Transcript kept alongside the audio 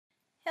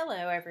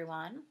Hello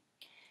everyone.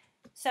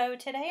 So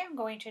today I'm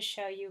going to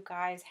show you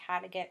guys how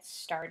to get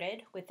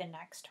started with the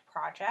next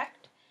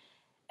project.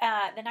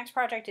 The next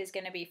project is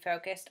going to be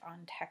focused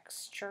on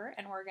texture,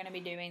 and we're going to be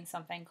doing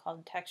something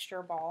called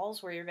texture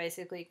balls, where you're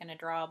basically going to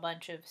draw a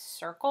bunch of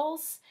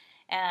circles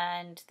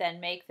and then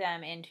make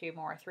them into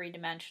more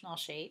three-dimensional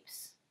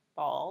shapes,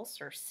 balls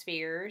or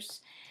spheres,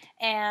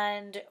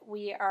 and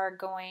we are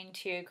going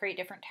to create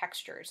different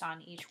textures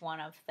on each one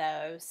of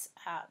those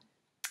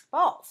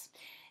balls.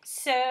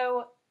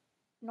 So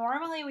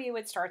normally we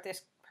would start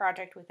this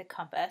project with a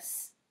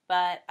compass,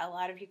 but a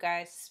lot of you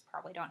guys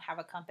probably don't have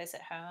a compass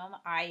at home.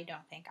 I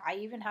don't think I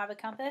even have a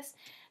compass.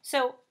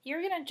 So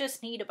you're going to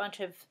just need a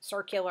bunch of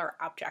circular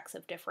objects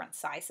of different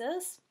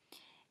sizes.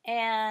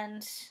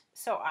 And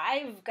so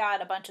I've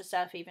got a bunch of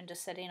stuff even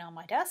just sitting on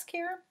my desk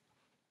here.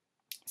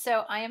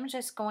 So I am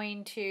just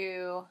going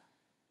to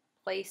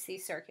place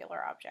these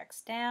circular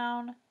objects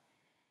down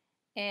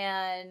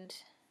and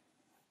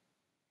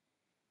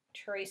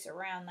trace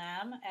around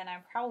them, and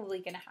I'm probably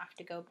going to have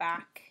to go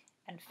back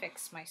and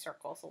fix my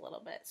circles a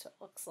little bit so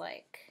it looks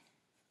like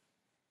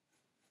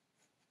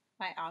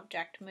my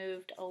object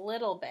moved a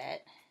little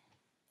bit.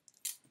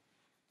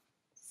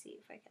 Let's see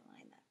if I can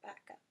line that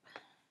back up.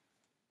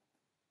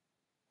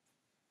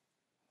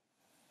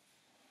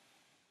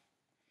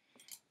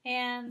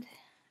 And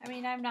I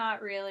mean, I'm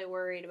not really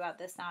worried about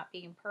this not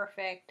being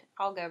perfect.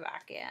 I'll go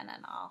back in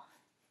and I'll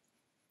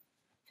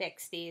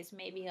fix these.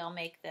 Maybe I'll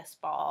make this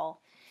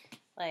ball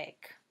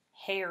like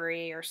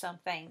hairy or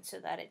something so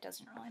that it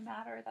doesn't really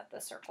matter that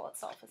the circle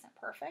itself isn't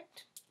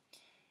perfect.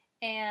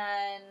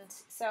 And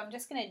so I'm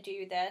just going to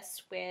do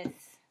this with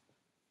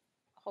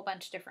a whole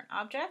bunch of different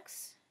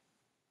objects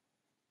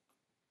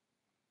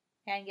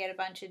and get a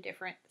bunch of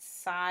different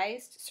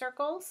sized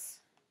circles.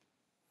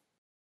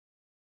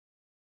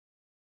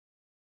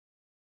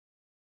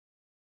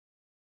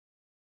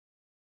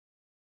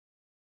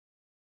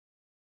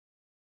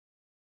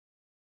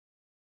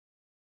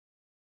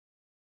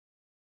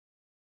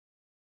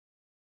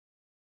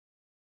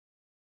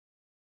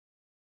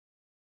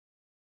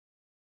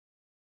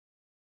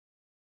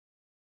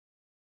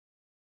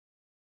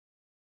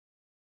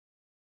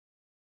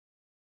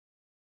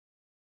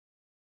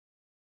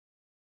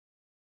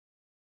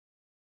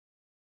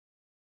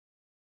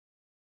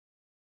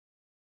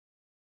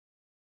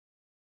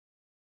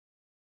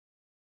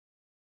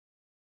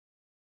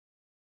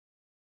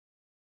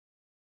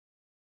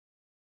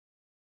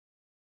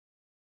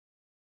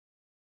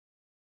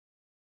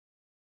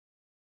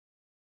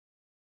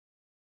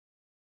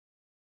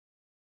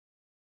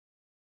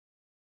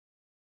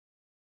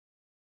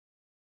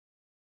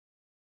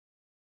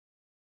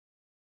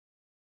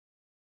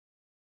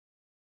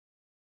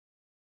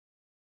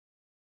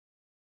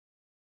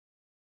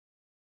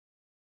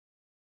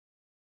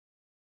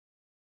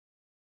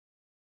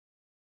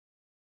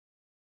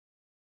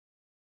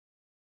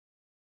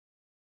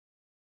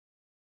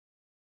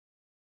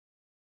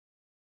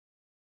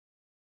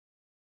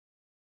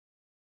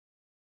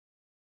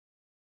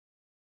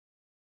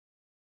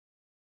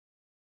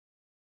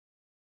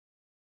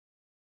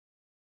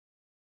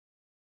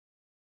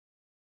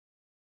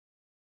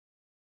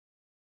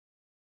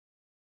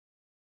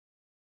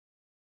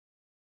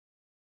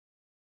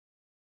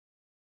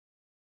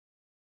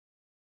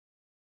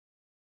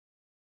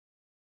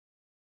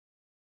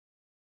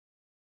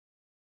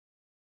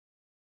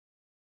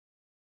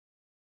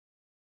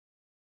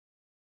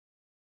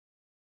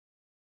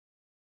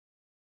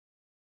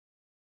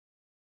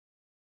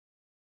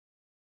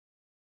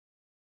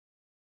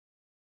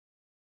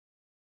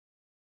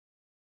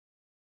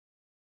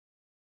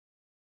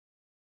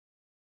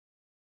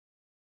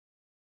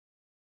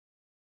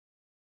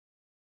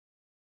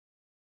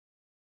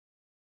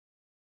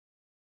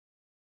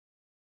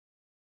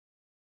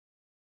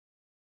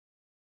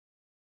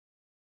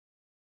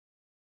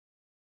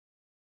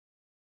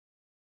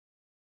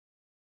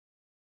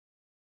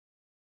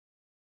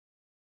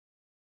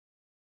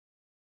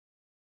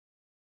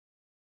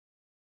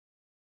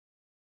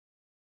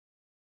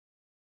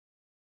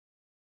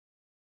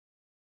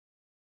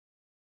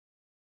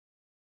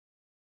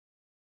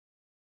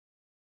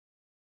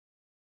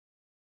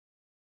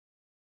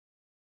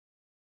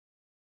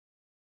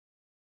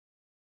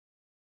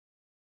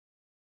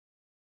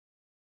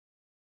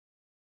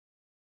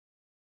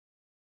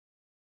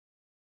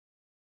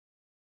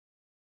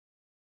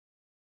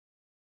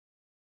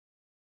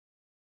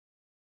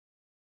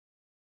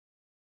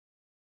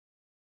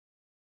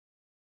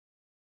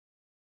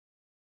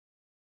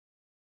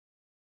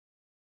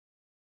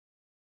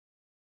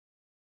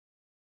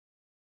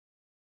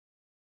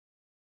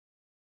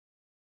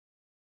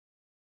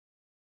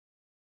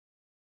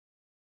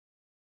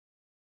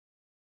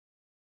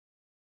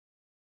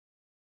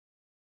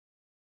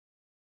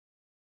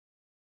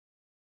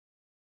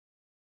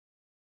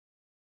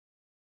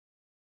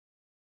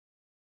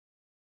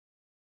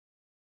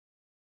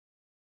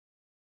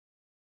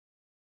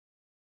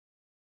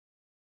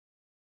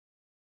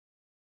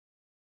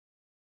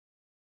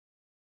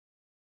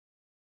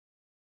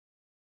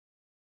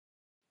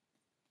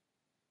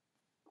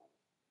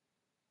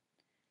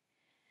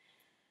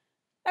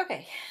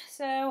 Okay,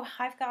 so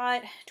I've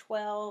got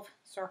 12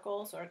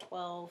 circles or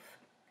 12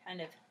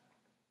 kind of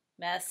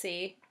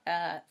messy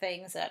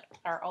things that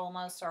are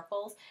almost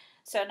circles.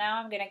 So now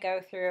I'm going to go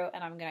through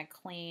and I'm going to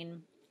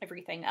clean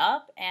everything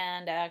up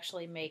and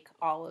actually make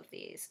all of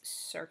these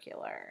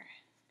circular.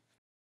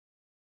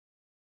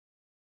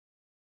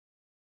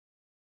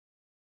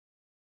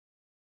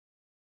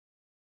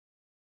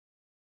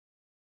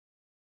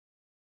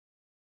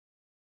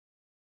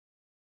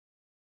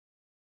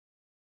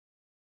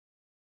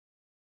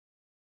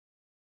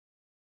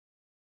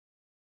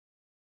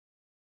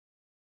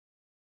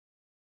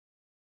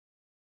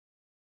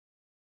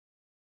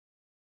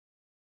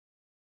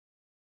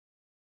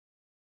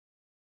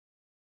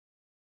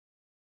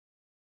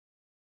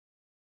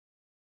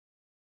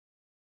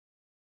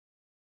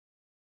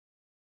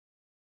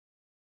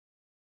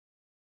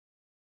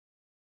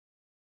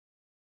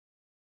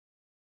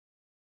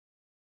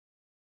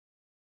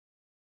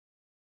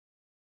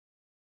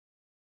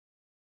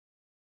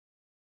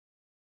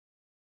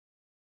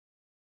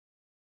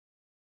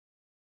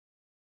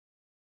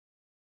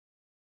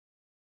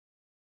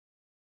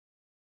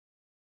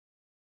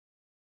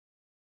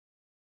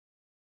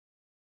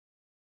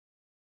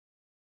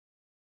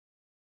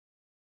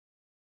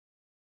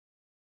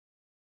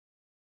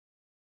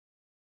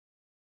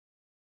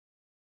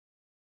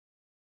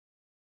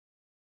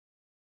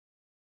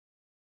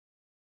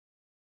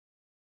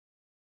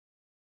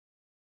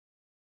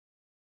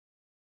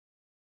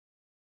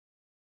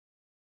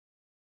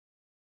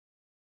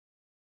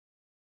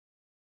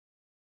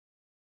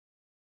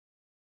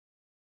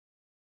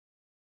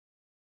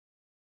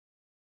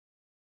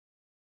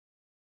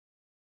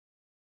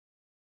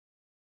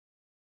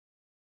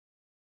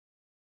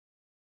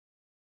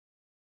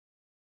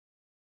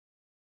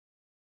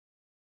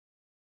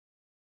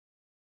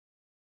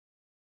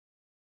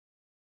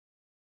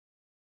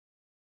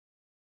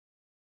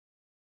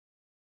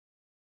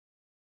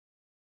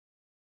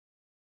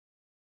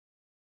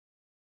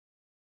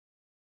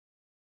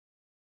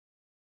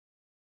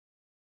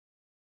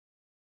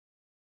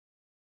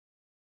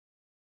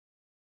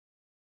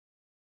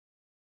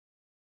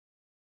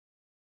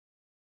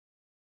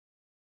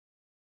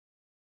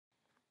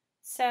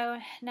 So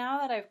now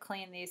that I've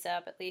cleaned these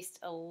up at least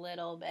a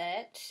little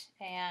bit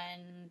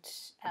and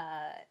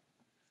uh,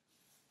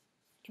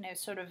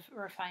 sort of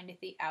refined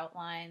the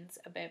outlines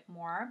a bit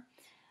more,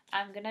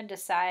 I'm going to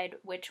decide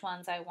which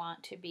ones I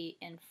want to be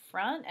in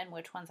front and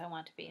which ones I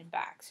want to be in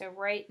back. So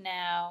right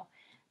now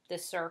the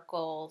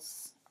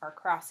circles are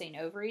crossing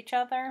over each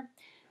other.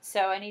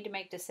 So I need to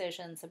make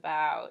decisions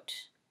about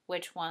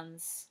which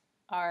ones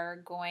are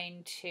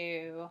going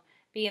to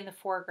be in the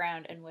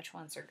foreground and which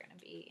ones are going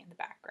to be in the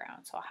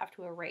background. So I'll have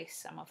to erase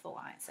some of the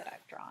lines that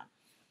I've drawn.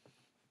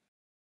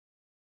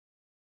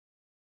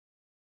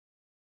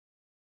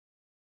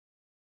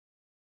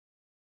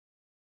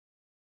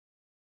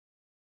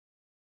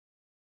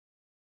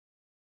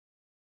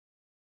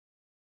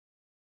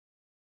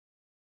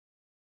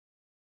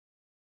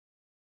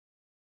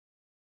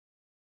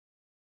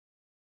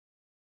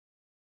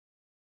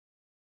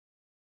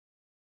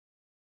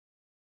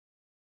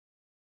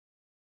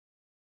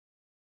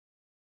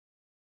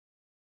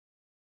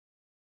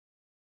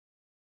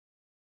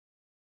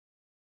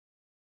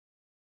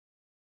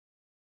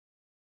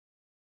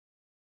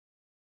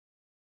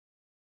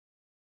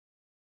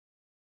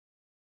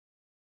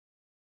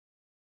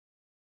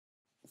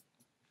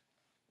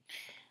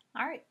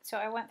 All right, so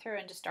I went through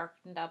and just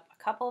darkened up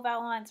a couple of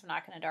outlines. I'm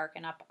not going to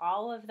darken up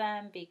all of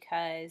them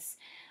because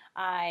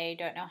I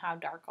don't know how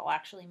dark I'll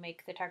actually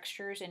make the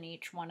textures in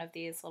each one of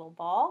these little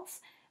balls.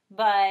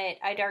 But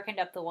I darkened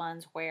up the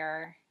ones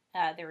where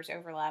there was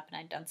overlap, and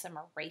I'd done some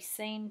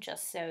erasing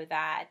just so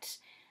that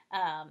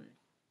um,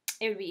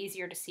 it would be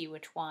easier to see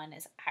which one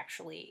is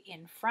actually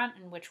in front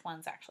and which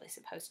one's actually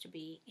supposed to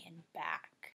be in back.